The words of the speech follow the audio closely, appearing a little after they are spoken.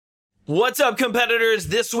What's up, competitors?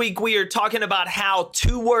 This week we are talking about how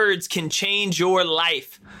 2 words can change your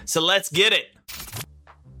life. So let's get it.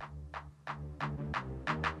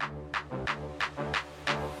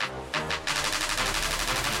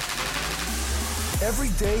 Every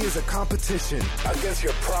day is a competition against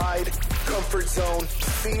your pride, comfort zone,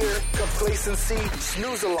 fear, complacency,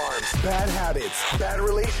 snooze alarms, bad habits, bad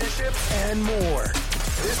relationships, and more.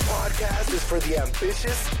 This podcast is for the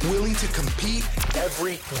ambitious, willing to compete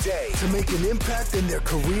every day to make an impact in their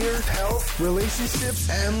career, health, relationships,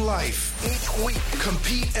 and life. Each week,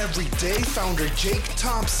 Compete Every Day founder Jake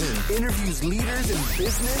Thompson interviews leaders in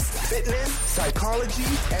business, fitness, psychology,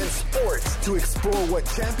 and sports to explore what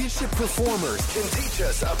championship performers can teach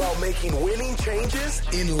us about making winning changes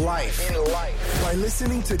in life. By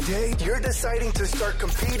listening today, you're deciding to start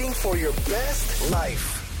competing for your best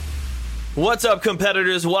life. What's up,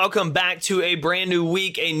 competitors? Welcome back to a brand new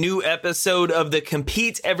week, a new episode of the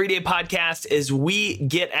Compete Everyday podcast as we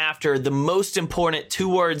get after the most important 2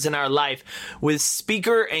 words in our life with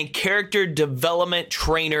speaker and character development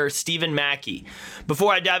trainer Stephen Mackey.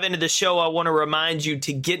 Before I dive into the show, I want to remind you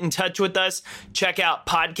to get in touch with us. Check out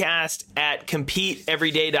podcast at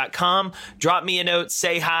CompeteEveryday.com. Drop me a note,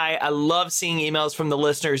 say hi. I love seeing emails from the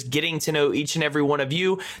listeners, getting to know each and every one of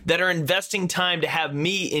you that are investing time to have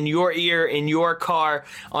me in your ear, in your car,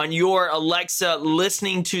 on your Alexa,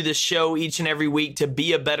 listening to the show each and every week to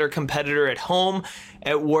be a better competitor at home,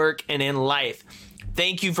 at work, and in life.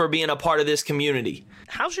 Thank you for being a part of this community.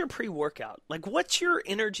 How's your pre-workout? Like, what's your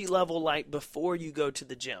energy level like before you go to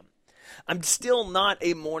the gym? I'm still not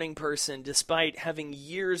a morning person despite having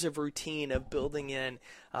years of routine of building in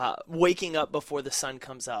waking up before the sun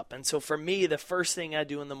comes up. And so for me, the first thing I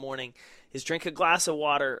do in the morning is drink a glass of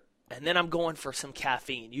water, and then I'm going for some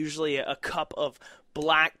caffeine, usually a cup of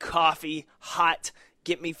black coffee, hot,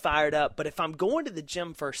 get me fired up. But if I'm going to the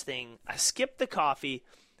gym first thing, I skip the coffee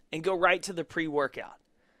and go right to the pre-workout.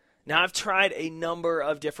 Now, I've tried a number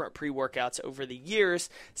of different pre-workouts over the years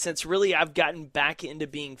since really I've gotten back into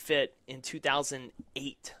being fit in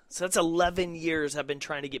 2008. So that's 11 years I've been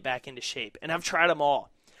trying to get back into shape, and I've tried them all.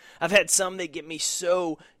 I've had some that get me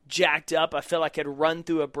so jacked up I feel like I'd run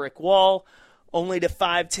through a brick wall, only to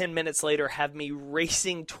 5-10 minutes later have me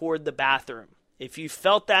racing toward the bathroom. If you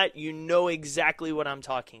felt that, you know exactly what I'm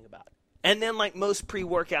talking about. And then, like most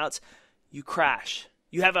pre-workouts, you crash.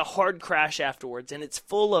 You have a hard crash afterwards, and it's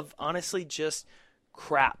full of, honestly, just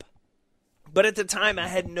crap. But at the time, I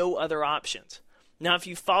had no other options. Now, if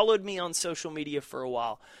you followed me on social media for a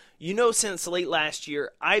while, you know since late last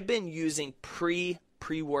year, I've been using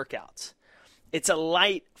pre-workouts. It's a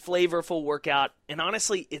light, flavorful workout, and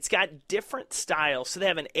honestly, it's got different styles. So they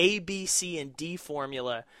have an A, B, C, and D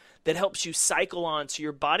formula that helps you cycle on so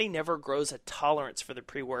your body never grows a tolerance for the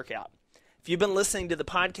pre-workout. If you've been listening to the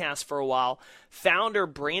podcast for a while, founder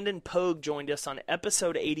Brandon Pogue joined us on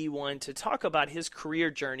episode 81 to talk about his career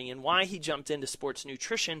journey and why he jumped into sports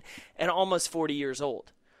nutrition at almost 40 years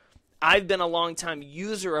old. I've been a longtime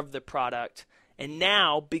user of the product, and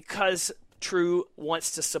now, because True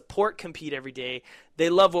wants to support Compete Every Day, they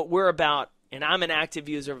love what we're about, and I'm an active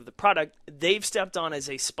user of the product, they've stepped on as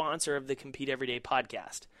a sponsor of the Compete Everyday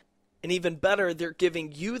podcast. And even better, they're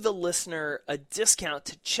giving you, the listener, a discount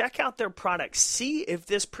to check out their product. See if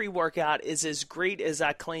this pre-workout is as great as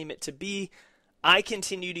I claim it to be. I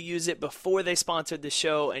continue to use it before they sponsored the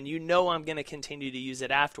show, and you know I'm going to continue to use it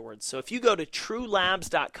afterwards. So if you go to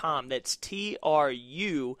TrueLabs.com, that's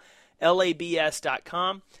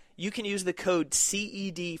TrueLabs.com, you can use the code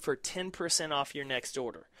CED for 10% off your next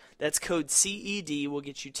order. That's code CED will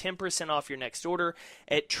get you 10% off your next order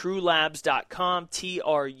at TrueLabs.com,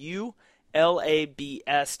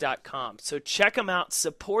 TrueLabs.com. So check them out,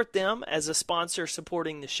 support them as a sponsor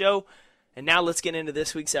supporting the show. And now let's get into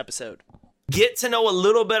this week's episode. Get to know a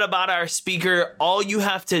little bit about our speaker. All you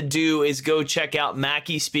have to do is go check out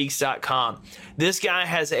MackeySpeaks.com. This guy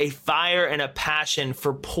has a fire and a passion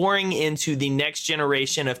for pouring into the next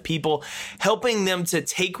generation of people, helping them to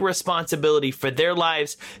take responsibility for their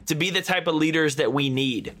lives, to be the type of leaders that we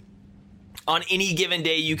need. On any given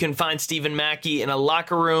day, you can find Stephen Mackey in a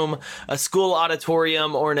locker room, a school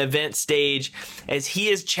auditorium, or an event stage as he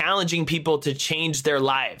is challenging people to change their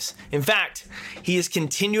lives. In fact, he is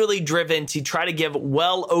continually driven to try to give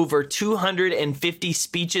well over 250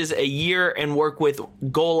 speeches a year and work with a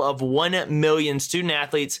goal of 1 million student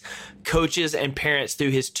athletes coaches and parents through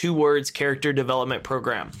his 2 Words character development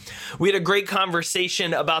program. We had a great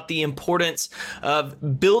conversation about the importance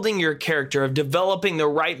of building your character, of developing the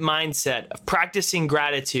right mindset, of practicing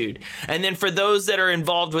gratitude. And then for those that are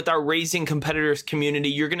involved with our Raising Competitors community,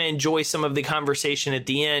 you're going to enjoy some of the conversation at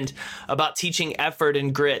the end about teaching effort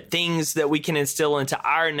and grit, things that we can instill into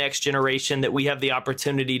our next generation that we have the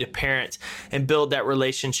opportunity to parent and build that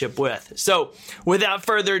relationship with. So without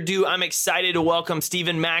further ado, I'm excited to welcome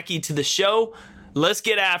Stephen Mackey to the show. Let's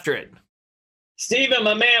get after it. Stephen,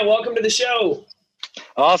 my man, welcome to the show.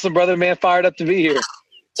 Awesome, brother, man. Fired up to be here.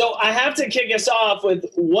 So I have to kick us off with,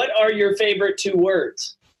 what are your favorite 2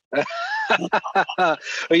 words?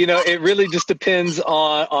 It really just depends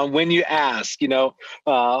on when you ask.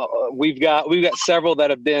 We've got several that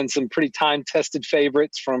have been some pretty time-tested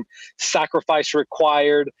favorites, from Sacrifice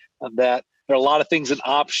Required, that there are a lot of things that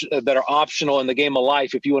are optional in the game of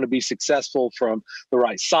life if you want to be successful, from the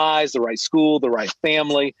right size, the right school, the right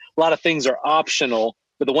family. A lot of things are optional,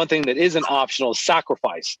 but the one thing that isn't optional is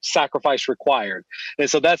sacrifice required. And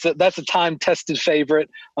so that's a time-tested favorite.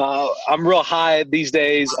 I'm real high these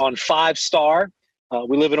days on 5-star.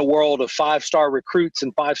 We live in a world of 5-star recruits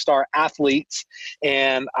and 5-star athletes,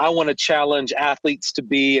 and I want to challenge athletes to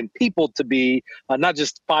be, and people to be, not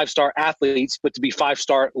just 5-star athletes, but to be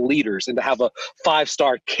 5-star leaders and to have a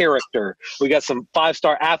 5-star character. We got some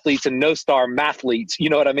 5-star athletes and no-star mathletes, you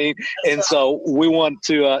know what I mean? And so we want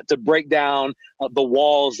to break down the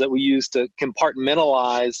walls that we use to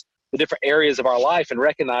compartmentalize the different areas of our life and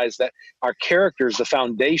recognize that our character is the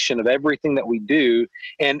foundation of everything that we do.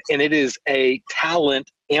 And it is a talent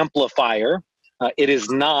amplifier. It is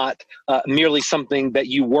not merely something that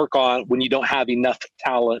you work on when you don't have enough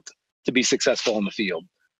talent to be successful on the field.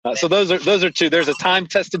 So those are 2. There's a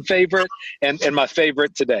time-tested favorite and my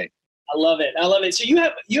favorite today. I love it. So you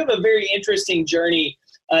have a very interesting journey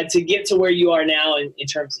to get to where you are now in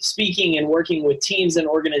terms of speaking and working with teams and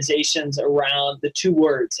organizations around the 2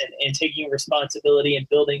 words and taking responsibility and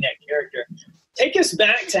building that character. Take us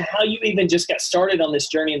back to how you even just got started on this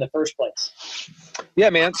journey in the first place. Yeah,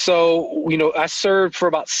 man. So, I served for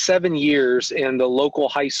about 7 years in the local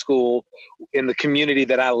high school in the community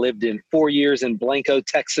that I lived in. 4 years in Blanco,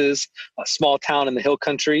 Texas, a small town in the Hill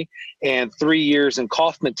Country, and 3 years in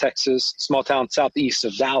Kaufman, Texas, small town southeast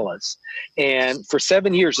of Dallas. And for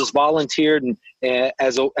 7 years, just volunteered and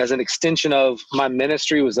as an extension of my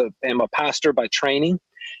ministry. I'm a pastor by training,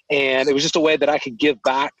 and it was just a way that I could give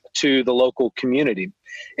back to the local community.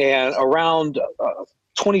 And around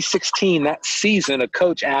 2016, that season, a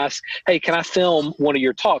coach asked, "Hey, can I film one of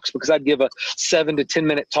your talks?" Because I'd give a 7 to 10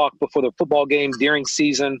 minute talk before the football game during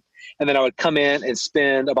season, and then I would come in and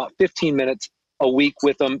spend about 15 minutes a week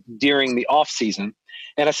with them during the off season.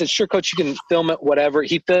 And I said, "Sure, coach, you can film it, whatever."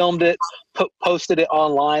 He filmed it, posted it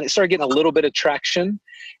online. It started getting a little bit of traction.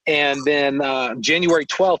 And then January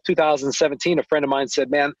 12th, 2017, a friend of mine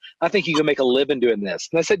said, "Man, I think you can make a living doing this."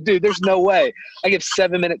 And I said, "Dude, there's no way. I give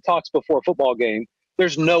 7-minute talks before a football game.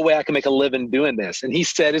 There's no way I can make a living doing this." And he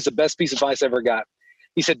said, it's the best piece of advice I ever got.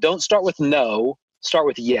 He said, "Don't start with no, start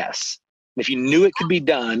with yes. And if you knew it could be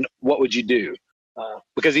done, what would you do?"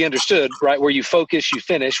 Because he understood, right, where you focus, you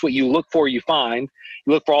finish. What you look for, you find.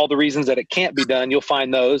 You look for all the reasons that it can't be done, you'll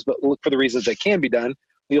find those. But look for the reasons that can be done,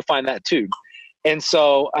 you'll find that too. And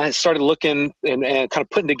so I started looking and kind of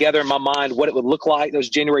putting together in my mind what it would look like. That was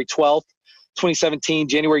January 12th, 2017.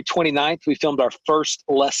 January 29th, we filmed our first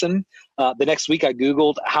lesson. The next week, I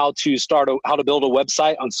Googled how to build a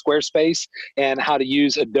website on Squarespace and how to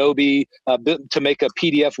use Adobe to make a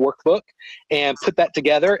PDF workbook, and put that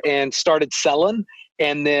together and started selling.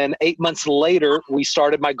 And then 8 months later, we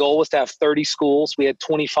started. My goal was to have 30 schools. We had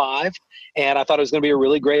 25, and I thought it was going to be a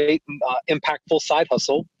really great, impactful side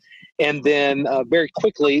hustle. And then very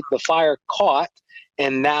quickly, the fire caught,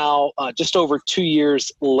 and now just over 2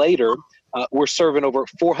 years later, we're serving over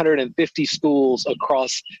 450 schools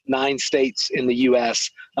across 9 states in the U.S.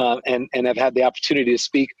 And have had the opportunity to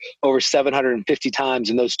speak over 750 times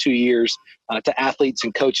in those 2 years to athletes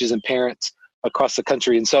and coaches and parents across the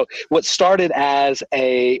country. And so what started as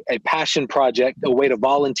a passion project, a way to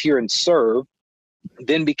volunteer and serve,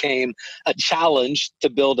 then became a challenge to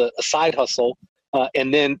build a side hustle,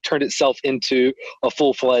 and then turned itself into a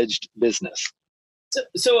full-fledged business.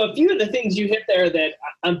 So a few of the things you hit there that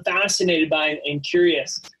I'm fascinated by and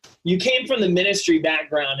curious. You came from the ministry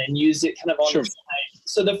background and used it kind of on the side.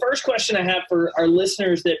 So the first question I have for our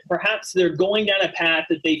listeners that perhaps they're going down a path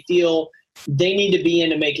that they feel they need to be in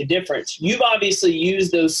to make a difference. You've obviously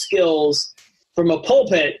used those skills from a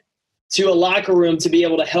pulpit to a locker room to be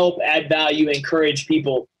able to help add value, encourage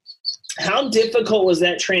people. How difficult was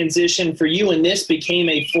that transition for you? And this became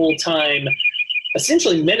a full-time,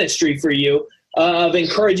 essentially ministry for you, of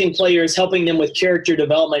encouraging players, helping them with character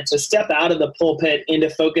development to step out of the pulpit into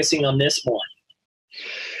focusing on this more?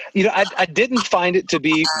 I didn't find it to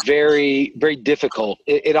be very, very difficult.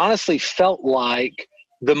 It honestly felt like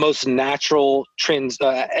the most natural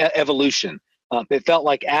evolution. It felt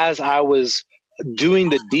like as I was doing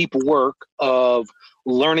the deep work of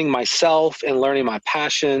learning myself and learning my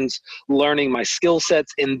passions, learning my skill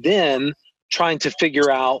sets, and then trying to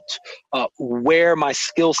figure out where my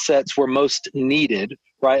skill sets were most needed,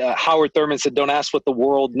 right? Howard Thurman said, don't ask what the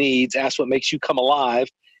world needs, ask what makes you come alive,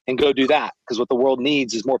 and go do that, because what the world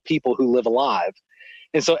needs is more people who live alive.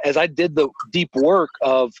 And so as I did the deep work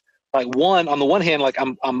of on the one hand,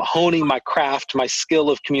 I'm honing my craft, my skill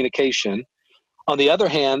of communication. On the other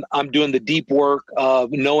hand, I'm doing the deep work of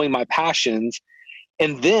knowing my passions,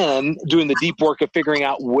 and then doing the deep work of figuring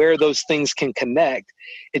out where those things can connect.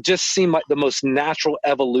 It just seemed like the most natural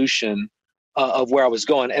evolution of where I was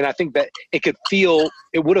going. And I think that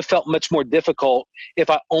it would have felt much more difficult if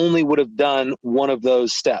I only would have done one of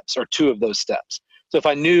those steps or two of those steps. So if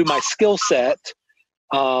I knew my skill set,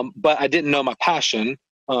 but I didn't know my passion,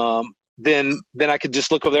 then I could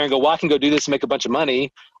just look over there and go, well, I can go do this and make a bunch of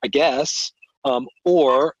money, I guess.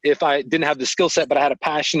 Or if I didn't have the skill set, but I had a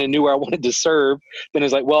passion and knew where I wanted to serve, then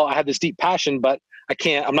it's like, well, I had this deep passion, but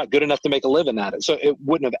I'm not good enough to make a living at it. So it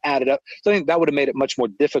wouldn't have added up. So I think that would have made it much more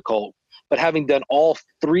difficult. But having done all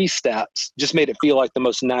three steps just made it feel like the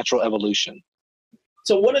most natural evolution.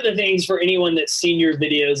 So one of the things for anyone that's seen your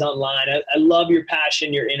videos online, I love your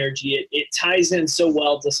passion, your energy. It ties in so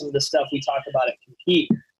well to some of the stuff we talk about at Compete.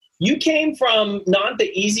 You came from not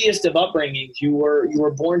the easiest of upbringings. You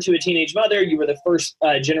were born to a teenage mother. You were the first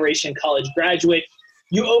generation college graduate.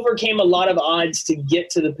 You overcame a lot of odds to get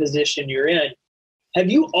to the position you're in. Have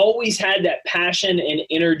you always had that passion and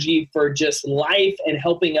energy for just life and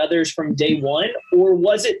helping others from day one? Or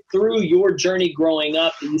was it through your journey growing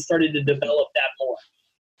up that you started to develop that more?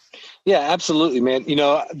 Yeah, absolutely, man.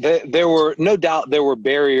 There were no doubt there were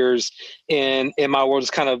barriers in my world. It's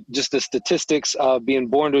kind of just the statistics of being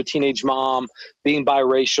born to a teenage mom, being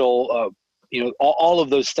biracial, all of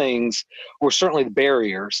those things were certainly the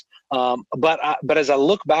barriers. But as I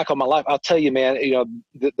look back on my life, I'll tell you, man,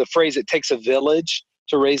 the phrase "it takes a village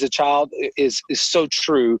to raise a child" is so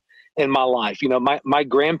true in my life. My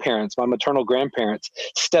grandparents, my maternal grandparents,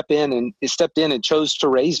 stepped in and chose to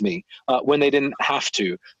raise me when they didn't have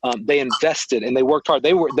to. They invested and they worked hard.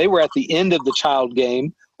 They were at the end of the child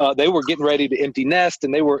game. They were getting ready to empty nest,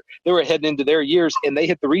 and they were heading into their years, and they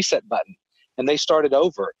hit the reset button and they started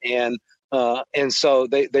over. And so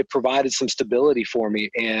they provided some stability for me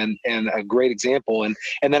and a great example. And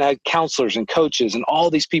then I had counselors and coaches and all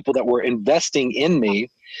these people that were investing in me.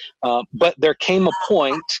 But there came a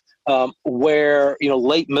point where,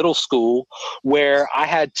 late middle school, where I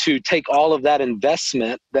had to take all of that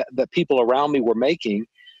investment that people around me were making,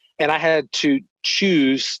 and I had to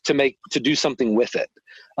choose to do something with it.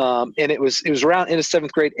 And it was around in the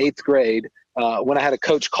 7th grade, 8th grade, when I had a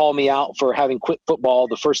coach call me out for having quit football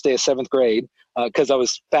the first day of 7th grade because I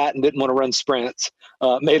was fat and didn't want to run sprints,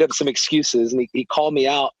 made up some excuses, and he called me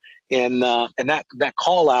out. And that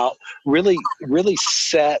call out really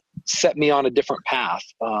set me on a different path.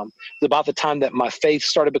 About the time that my faith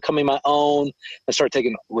started becoming my own, I started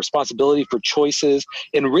taking responsibility for choices.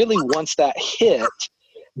 And really once that hit,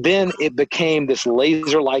 then it became this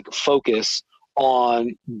laser-like focus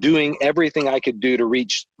on doing everything I could do to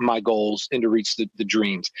reach my goals and to reach the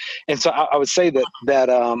dreams. And so I would say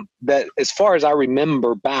that as far as I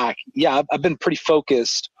remember back, yeah, I've been pretty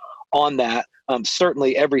focused on that.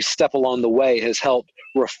 Certainly every step along the way has helped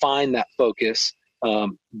refine that focus.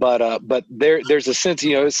 But there's a sense,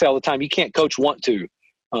 I say all the time, you can't coach want to.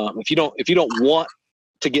 If you don't want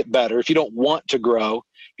to get better, if you don't want to grow,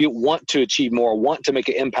 if you want to achieve more, want to make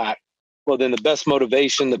an impact, well, then the best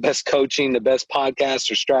motivation, the best coaching, the best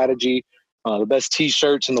podcast or strategy, the best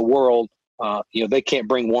T-shirts in the world, they can't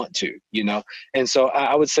bring want to, And so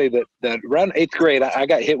I would say that around 8th grade, I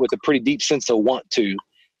got hit with a pretty deep sense of want to.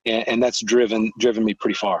 And that's driven me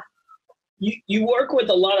pretty far. You work with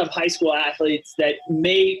a lot of high school athletes that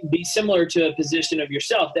may be similar to a position of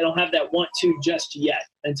yourself. They don't have that want to just yet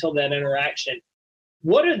until that interaction.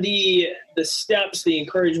 What are the steps, the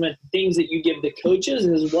encouragement, things that you give the coaches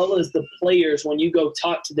as well as the players when you go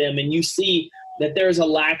talk to them and you see that there's a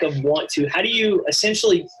lack of want to? How do you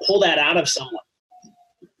essentially pull that out of someone?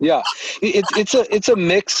 Yeah, it's a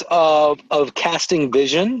mix of casting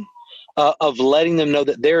vision, of letting them know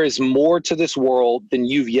that there is more to this world than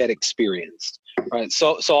you've yet experienced, right?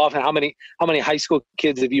 So often, how many high school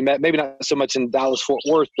kids have you met? Maybe not so much in Dallas Fort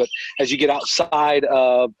Worth, but as you get outside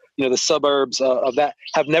of the suburbs of that,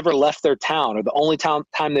 have never left their town, or the only time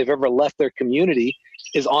they've ever left their community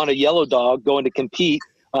is on a yellow dog going to compete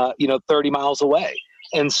 30 miles away.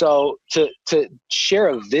 And so to share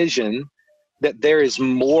a vision that there is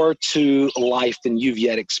more to life than you've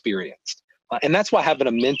yet experienced. And that's why having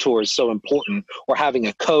a mentor is so important, or having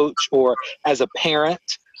a coach, or as a parent,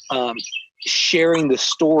 sharing the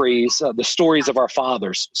stories of our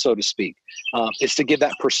fathers, so to speak, is to give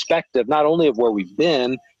that perspective, not only of where we've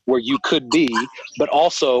been, where you could be, but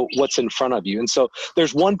also what's in front of you. And so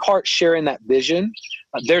there's one part sharing that vision.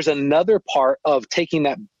 There's another part of taking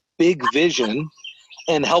that big vision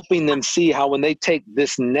and helping them see how when they take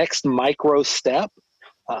this next micro step,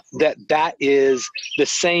 that is the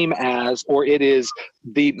same as, or it is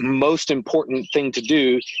the most important thing to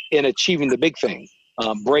do in achieving the big thing,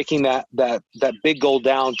 breaking that big goal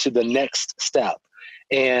down to the next step,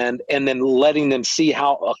 and then letting them see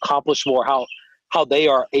how accomplishable, or how they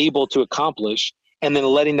are able to accomplish, and then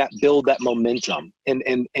letting that build that momentum,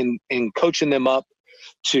 and coaching them up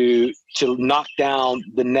to knock down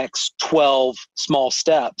the next 12 small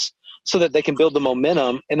steps so that they can build the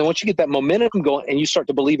momentum. And then once you get that momentum going and you start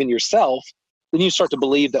to believe in yourself, then you start to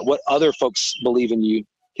believe that what other folks believe in you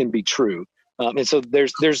can be true. And so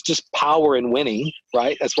there's just power in winning,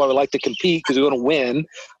 right? That's why we like to compete, because we want to win,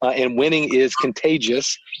 and winning is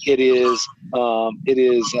contagious. It is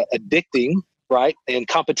addicting, right? And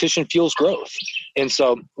competition fuels growth. And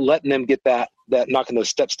so letting them get that knocking those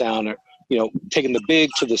steps down, or taking the big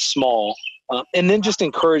to the small, and then just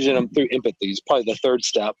encouraging them through empathy is probably the third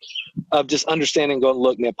step of just understanding, going,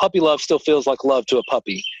 look, man, puppy love still feels like love to a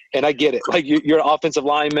puppy. And I get it. Like, you're an offensive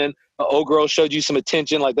lineman. Old girl showed you some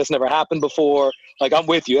attention. Like, that's never happened before. Like, I'm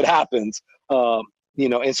with you. It happens.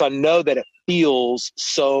 And so I know that it feels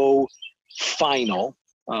so final,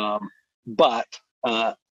 but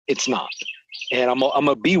it's not. And I'm going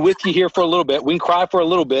to be with you here for a little bit. We can cry for a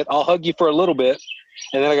little bit. I'll hug you for a little bit.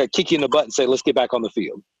 And then I got to kick you in the butt and say, let's get back on the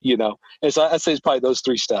field, And so I'd say it's probably those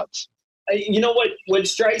three steps. What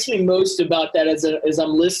strikes me most about that as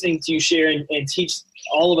I'm listening to you share and teach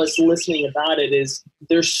all of us listening about it is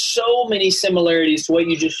there's so many similarities to what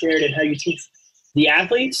you just shared and how you teach the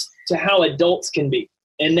athletes to how adults can be.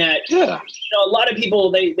 And that, a lot of people,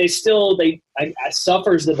 they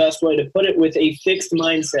suffer is the best way to put it, with a fixed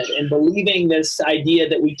mindset and believing this idea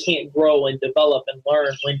that we can't grow and develop and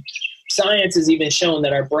learn, when science has even shown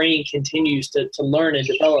that our brain continues to learn and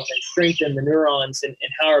develop and strengthen the neurons and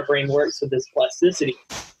how our brain works with this plasticity.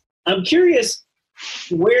 I'm curious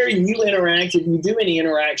where you interact, if you do any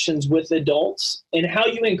interactions with adults, and how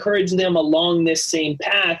you encourage them along this same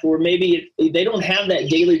path, where maybe they don't have that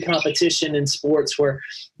daily competition in sports where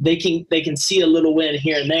they can see a little win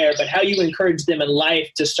here and there, but how you encourage them in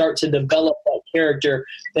life to start to develop that character,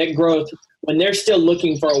 that growth, when they're still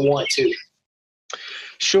looking for a want to.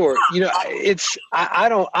 Sure. I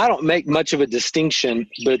don't make much of a distinction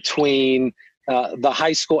between the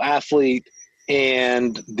high school athlete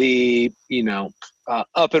and the,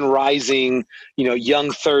 up and rising, young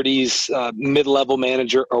 30s, mid-level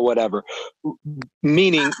manager or whatever,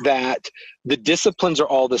 meaning that the disciplines are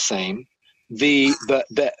all the same. The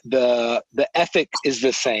ethic is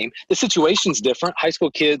the same. The situation's different. High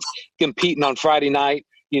school kids competing on Friday night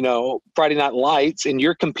lights, and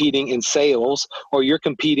you're competing in sales, or you're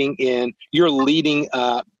leading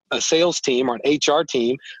a sales team or an HR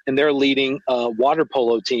team, and they're leading a water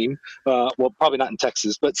polo team. Well, probably not in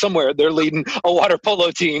Texas, but somewhere they're leading a water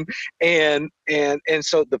polo team. And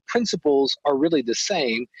so the principles are really the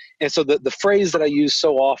same. And so the phrase that I use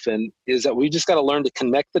so often is that we just got to learn to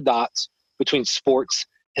connect the dots between sports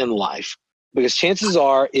and life. Because chances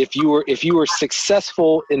are, if you were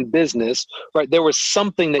successful in business, right, there was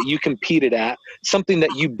something that you competed at, something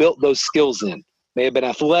that you built those skills in. May have been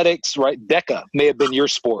athletics, right? DECA may have been your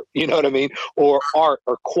sport, you know what I mean? Or art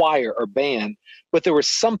or choir or band. But there was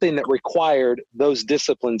something that required those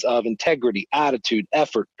disciplines of integrity, attitude,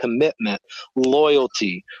 effort, commitment,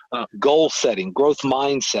 loyalty, goal setting, growth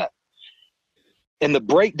mindset. And the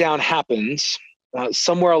breakdown happens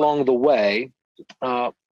somewhere along the way.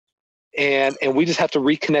 And we just have to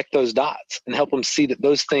reconnect those dots and help them see that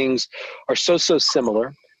those things are so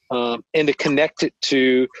similar, and to connect it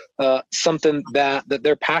to something that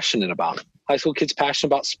they're passionate about. High school kids passionate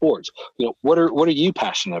about sports. What are you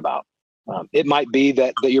passionate about? It might be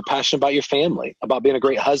that you're passionate about your family, about being a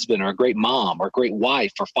great husband or a great mom or a great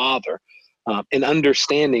wife or father, and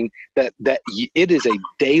understanding that it is a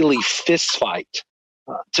daily fist fight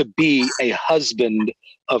to be a husband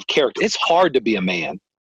of character. It's hard to be a man.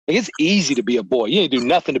 Like, it's easy to be a boy. You didn't do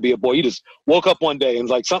nothing to be a boy. You just woke up one day and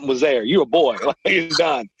like something was there. You're a boy. Like, it's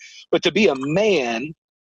done. But to be a man,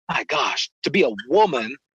 my gosh, to be a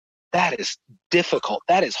woman, that is difficult.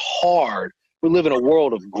 That is hard. We live in a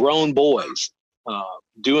world of grown boys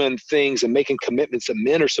doing things and making commitments that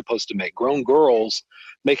men are supposed to make. Grown girls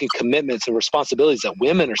making commitments and responsibilities that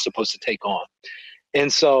women are supposed to take on.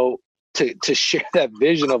 And so to share that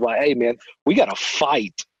vision of like, hey, man, we got to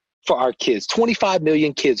fight for our kids. 25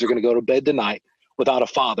 million kids are going to go to bed tonight without a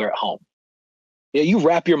father at home. Yeah, you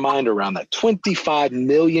wrap your mind around that. 25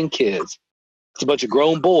 million kids. It's a bunch of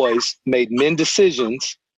grown boys made men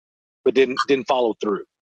decisions, but didn't follow through.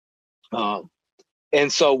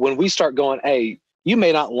 And so when we start going, hey, you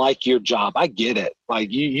may not like your job. I get it.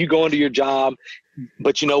 Like you go into your job,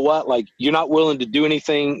 but you know what? Like, you're not willing to do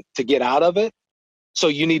anything to get out of it. So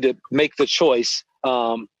you need to make the choice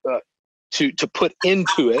to put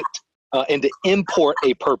into it and to import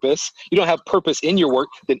a purpose. You don't have purpose in your work,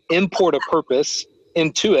 then import a purpose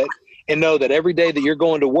into it and know that every day that you're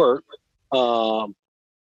going to work and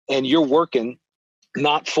you're working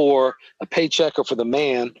not for a paycheck or for the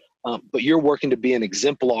man, but you're working to be an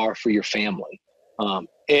exemplar for your family.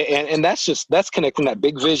 And that's connecting that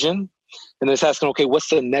big vision. And it's asking, okay, what's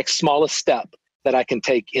the next smallest step that I can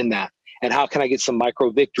take in that? And how can I get some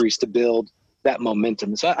micro victories to build that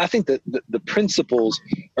momentum? So I think that the principles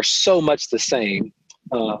are so much the same.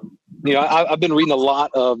 I've been reading a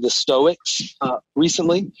lot of the Stoics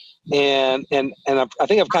recently, and I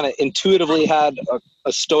think I've kind of intuitively had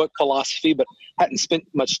a Stoic philosophy, but hadn't spent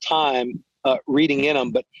much time reading in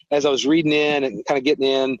them. But as I was reading in and kind of getting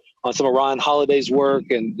in on some of Ryan Holiday's work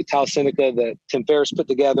and the Tao Seneca that Tim Ferriss put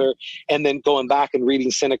together, and then going back and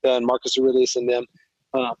reading Seneca and Marcus Aurelius and them,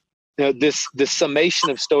 this summation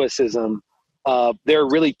of Stoicism, there are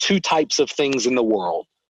really two types of things in the world: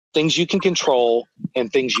 things you can control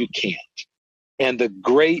and things you can't. And the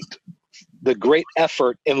great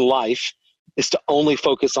effort in life is to only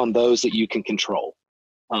focus on those that you can control.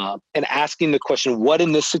 And asking the question, what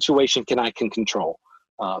in this situation can I control?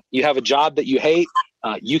 You have a job that you hate,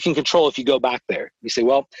 you can control if you go back there. You say,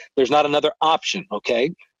 well, there's not another option.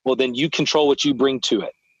 Okay, well, then you control what you bring to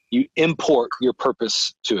it. You import your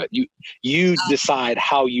purpose to it. You decide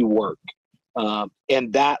how you work.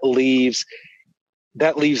 And that leaves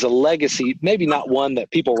a legacy, maybe not one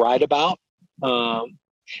that people write about.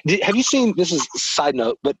 Have you seen, this is a side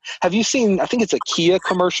note, but have you seen, I think it's a Kia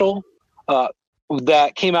commercial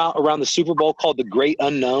that came out around the Super Bowl called The Great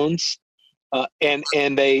Unknowns. And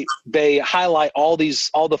they highlight all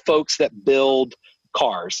the folks that build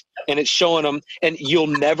cars, and it's showing them, and you'll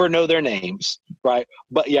never know their names, right?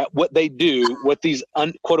 But yeah, what they do, what these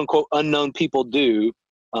quote unquote unknown people do,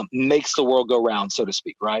 makes the world go round, so to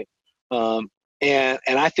speak, right? And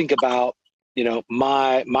I think about,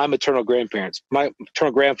 my maternal grandparents. My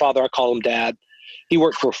maternal grandfather, I call him Dad. He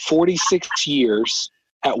worked for 46 years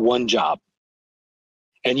at one job.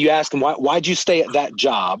 And you ask him, why'd you stay at that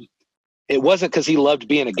job? It wasn't because he loved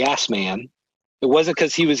being a gas man. It wasn't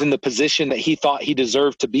because he was in the position that he thought he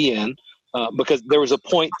deserved to be in, because there was a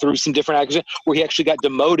point through some different actions where he actually got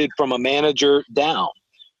demoted from a manager down.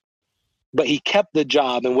 But he kept the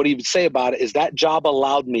job, and what he would say about it is that job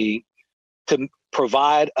allowed me to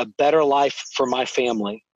provide a better life for my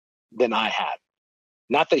family than I had.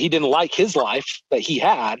 Not that he didn't like his life that he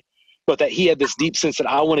had, but that he had this deep sense that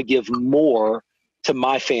I want to give more to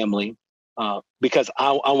my family because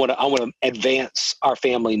I want to advance our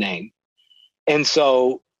family name. And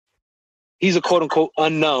so he's a quote unquote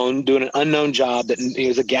unknown, doing an unknown job that he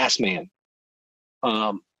was a gas man.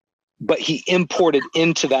 But he imported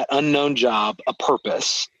into that unknown job a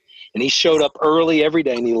purpose, and he showed up early every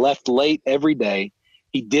day and he left late every day.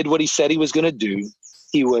 He did what he said he was going to do.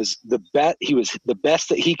 He was the best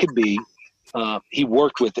that he could be. He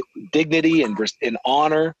worked with dignity and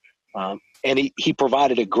honor. And he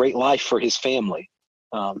provided a great life for his family.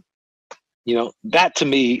 That to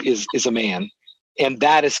me is a man, and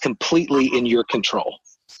that is completely in your control.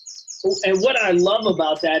 And what I love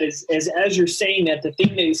about that is as you're saying that, the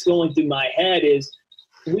thing that is going through my head is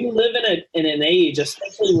we live in an age,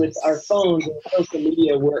 especially with our phones and social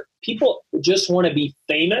media, where people just want to be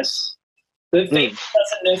famous, but famous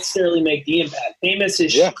doesn't necessarily make the impact. Famous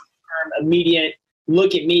is short-term, immediate.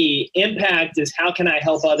 Look at me. Impact is how can I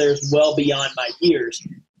help others well beyond my years?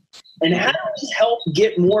 And how do we help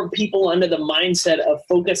get more people under the mindset of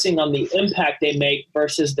focusing on the impact they make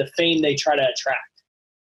versus the fame they try to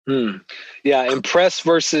attract? Yeah, impress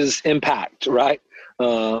versus impact, right?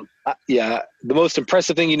 The most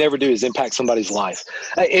impressive thing you never do is impact somebody's life.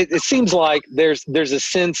 It seems like there's a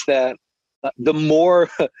sense that the more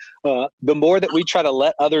that we try to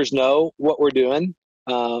let others know what we're doing,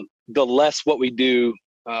 the less what we do,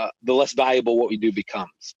 the less valuable what we do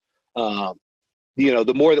becomes.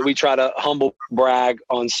 The more that we try to humble brag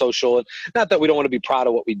on social, and not that we don't want to be proud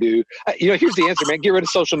of what we do. Here's the answer, man. Get rid of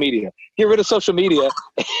social media. Get rid of social media.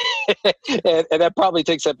 and that probably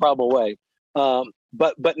takes that problem away.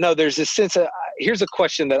 But no, there's this sense of, here's a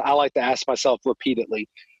question that I like to ask myself repeatedly.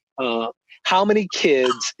 How many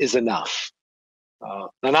kids is enough?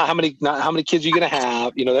 Not how many kids you're going to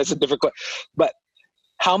have, that's a different question, but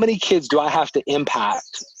how many kids do I have to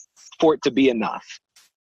impact for it to be enough?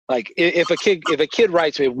 Like if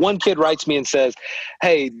one kid writes me and says,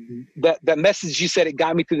 hey, that message you said, it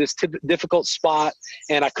got me through this difficult spot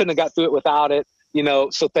and I couldn't have got through it without it,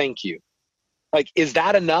 so thank you. Like, is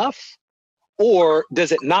that enough? Or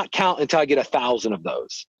does it not count until I get 1,000 of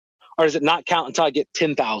those? Or does it not count until I get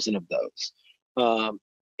 10,000 of those?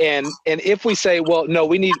 And if we say, well, no,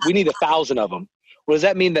 we need 1,000 of them. Well, does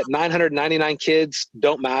that mean that 999 kids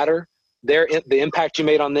don't matter? The impact you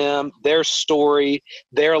made on them, their story,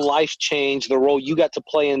 their life change, the role you got to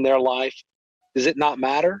play in their life, does it not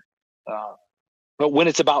matter? But when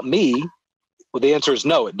it's about me, well, the answer is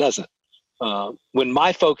no, it doesn't. When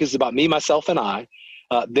my focus is about me, myself, and I,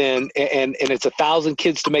 then it's 1,000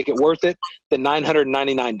 kids to make it worth it, then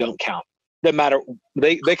 999 don't count. Doesn't matter.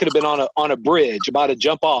 They could have been on a bridge about to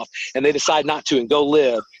jump off, and they decide not to and go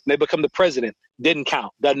live, and they become the president. Didn't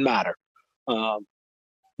count. Doesn't matter.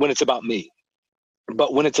 When it's about me.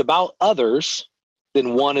 But when it's about others,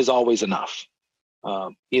 then one is always enough.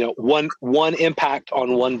 One impact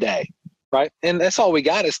on one day, right? And that's all we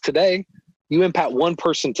got is today. You impact one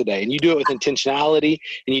person today, and you do it with intentionality,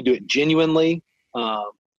 and you do it genuinely, and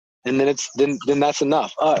then that's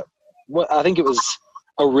enough. I think it was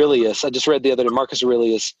Aurelius. I just read the other day. Marcus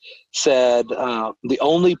Aurelius said, "The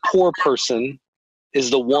only poor person is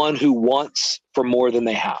the one who wants for more than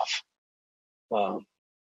they have."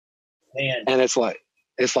 Man. And it's like,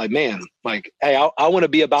 man, like, hey, I want to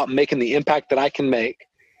be about making the impact that I can make.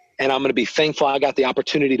 And I'm going to be thankful I got the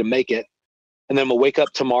opportunity to make it. And then I'm going to wake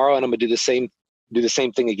up tomorrow and I'm going to do the same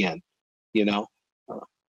thing again,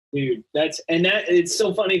 Dude, it's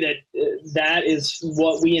so funny that that is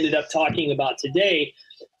what we ended up talking about today,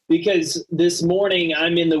 because this morning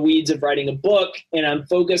I'm in the weeds of writing a book and I'm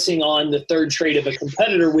focusing on the third trait of a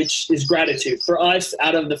competitor, which is gratitude. For us,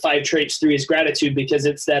 out of the 5 traits, 3 is gratitude, because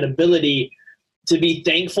it's that ability to be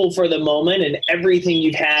thankful for the moment and everything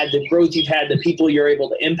you've had, the growth you've had, the people you're able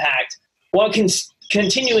to impact, while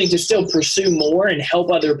continuing to still pursue more and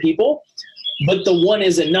help other people. But the one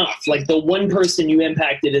is enough. Like, the one person you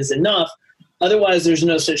impacted is enough. Otherwise, there's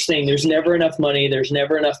no such thing. There's never enough money. There's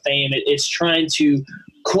never enough fame. It's trying to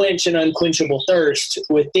quench an unquenchable thirst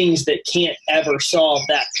with things that can't ever solve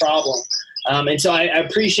that problem. And so I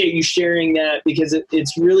appreciate you sharing that, because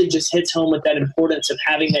it's really just hits home with that importance of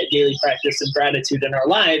having that daily practice of gratitude in our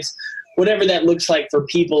lives, whatever that looks like for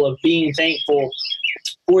people, of being thankful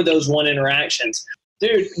for those one interactions.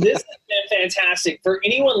 Dude, this has been fantastic. For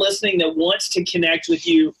anyone listening that wants to connect with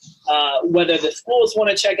you, whether the schools want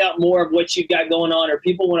to check out more of what you've got going on, or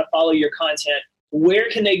people want to follow your content, where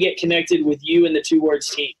can they get connected with you and the Two Words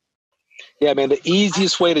team? Yeah, man, the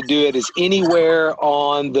easiest way to do it is anywhere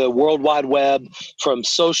on the World Wide Web, from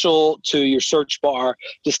social to your search bar.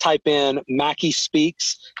 Just type in Mackey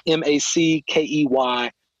Speaks,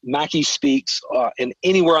 M-A-C-K-E-Y, Mackey Speaks, and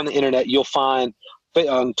anywhere on the internet you'll find,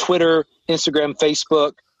 on Twitter, Instagram,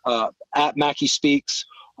 Facebook, at Mackey Speaks,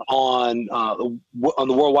 on the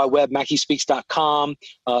World Wide Web, MackeySpeaks.com,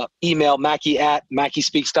 email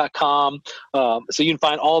Mackey@MackeySpeaks.com. So you can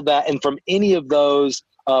find all that. And from any of those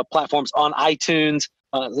platforms, on iTunes,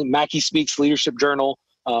 Mackey Speaks Leadership Journal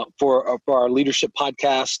for our leadership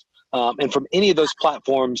podcast. And from any of those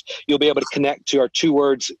platforms, you'll be able to connect to our Two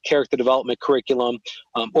Words character development curriculum,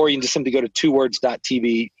 or you can just simply go to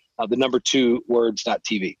twowords.tv, the number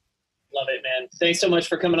 2words.tv. Love it, man. Thanks so much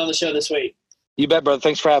for coming on the show this week. You bet, brother.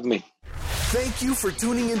 Thanks for having me. Thank you for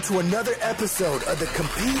tuning into another episode of the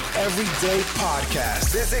Compete Everyday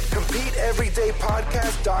Podcast. Visit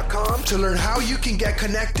CompeteEverydayPodcast.com to learn how you can get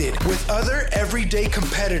connected with other everyday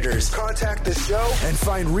competitors, contact the show, and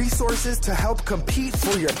find resources to help compete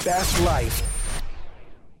for your best life.